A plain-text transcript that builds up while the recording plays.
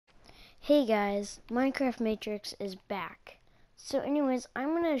Hey guys, Minecraft Matrix is back. So anyways,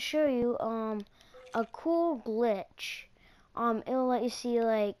 I'm gonna show you a cool glitch. It'll let you see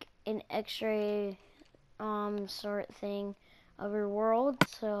like an X-ray sort thing of your world.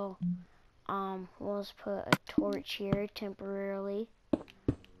 So we'll just put a torch here temporarily.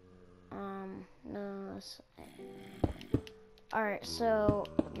 No. Alright, so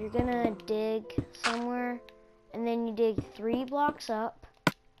you're gonna dig somewhere, and then you dig 3 blocks up.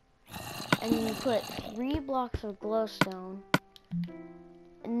 And then you put 3 blocks of glowstone,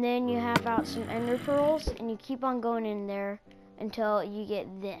 and then you have out some ender pearls, and you keep on going in there until you get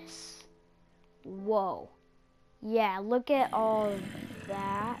this. Whoa. Yeah, look at all of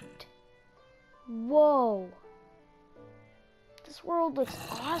that. Whoa. This world looks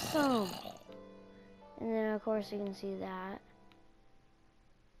awesome. And then of course you can see that.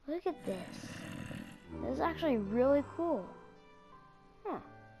 Look at this. This is actually really cool. Huh.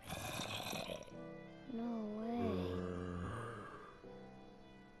 No way.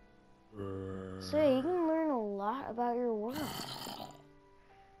 So yeah, you can learn a lot about your world.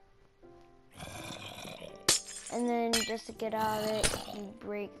 And then just to get out of it, you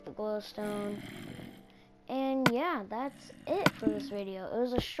break the glowstone. And yeah, that's it for this video. It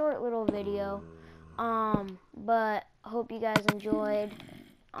was a short little video. But hope you guys enjoyed.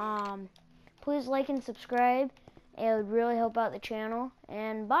 Please like and subscribe. It would really help out the channel.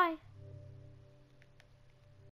 And bye.